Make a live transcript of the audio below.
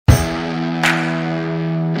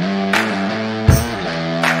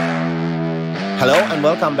Hello and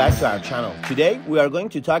welcome back to our channel. Today we are going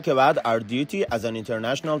to talk about our duty as an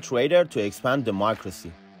international trader to expand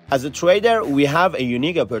democracy. As a trader, we have a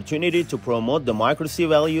unique opportunity to promote democracy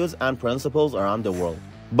values and principles around the world.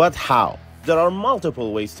 But how? There are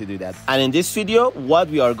multiple ways to do that. And in this video, what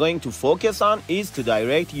we are going to focus on is to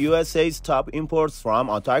direct USA's top imports from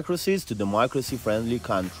autocracies to democracy-friendly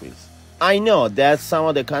countries. I know that some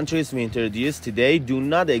of the countries we introduced today do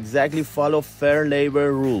not exactly follow fair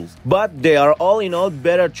labor rules, but they are all in all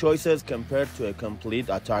better choices compared to a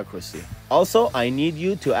complete autocracy. Also, I need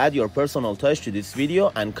you to add your personal touch to this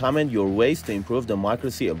video and comment your ways to improve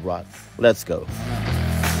democracy abroad. Let's go.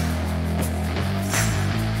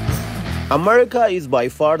 America is by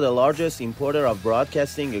far the largest importer of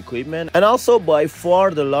broadcasting equipment and also by far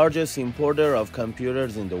the largest importer of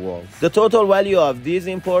computers in the world. The total value of these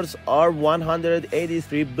imports are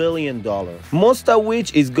 $183 billion, most of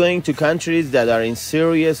which is going to countries that are in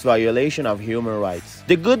serious violation of human rights.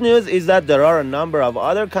 The good news is that there are a number of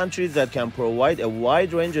other countries that can provide a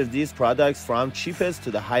wide range of these products from cheapest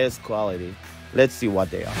to the highest quality. Let's see what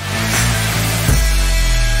they are.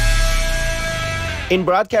 In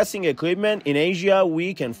broadcasting equipment, in Asia,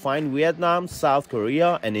 we can find Vietnam, South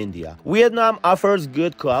Korea, and India. Vietnam offers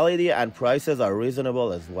good quality and prices are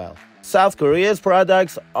reasonable as well. South Korea's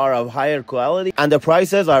products are of higher quality and the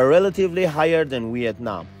prices are relatively higher than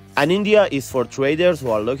Vietnam. And India is for traders who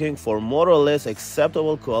are looking for more or less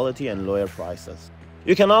acceptable quality and lower prices.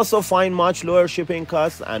 You can also find much lower shipping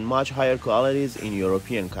costs and much higher qualities in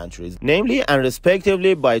European countries, namely and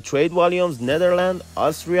respectively by trade volumes Netherlands,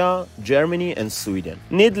 Austria, Germany, and Sweden.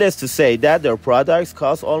 Needless to say that their products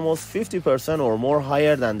cost almost 50% or more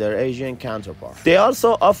higher than their Asian counterparts. They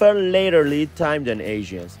also offer later lead time than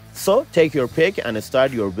Asians. So take your pick and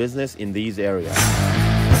start your business in these areas.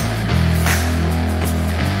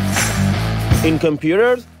 In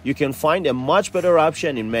computers, you can find a much better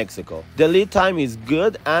option in Mexico. The lead time is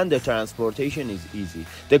good and the transportation is easy.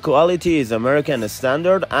 The quality is American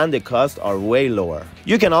standard and the costs are way lower.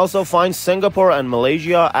 You can also find Singapore and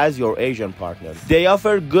Malaysia as your Asian partners. They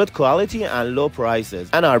offer good quality and low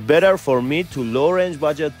prices and are better for mid to low range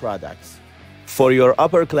budget products. For your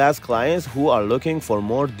upper class clients who are looking for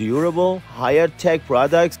more durable, higher tech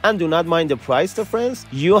products and do not mind the price difference,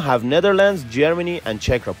 you have Netherlands, Germany, and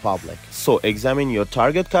Czech Republic. So examine your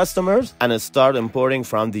target customers and start importing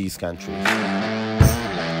from these countries.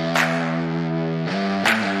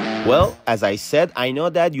 Well, as I said, I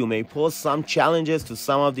know that you may pose some challenges to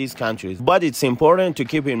some of these countries, but it's important to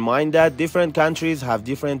keep in mind that different countries have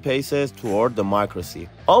different paces toward democracy.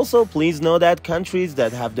 Also, please know that countries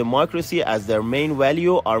that have democracy as their main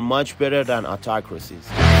value are much better than autocracies.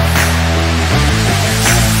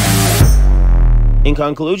 In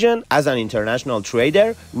conclusion, as an international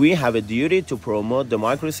trader, we have a duty to promote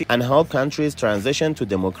democracy and help countries transition to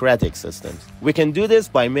democratic systems. We can do this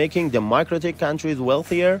by making democratic countries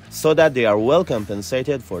wealthier so that they are well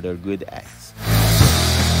compensated for their good acts.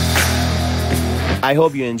 I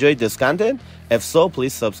hope you enjoyed this content. If so,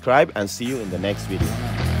 please subscribe and see you in the next video.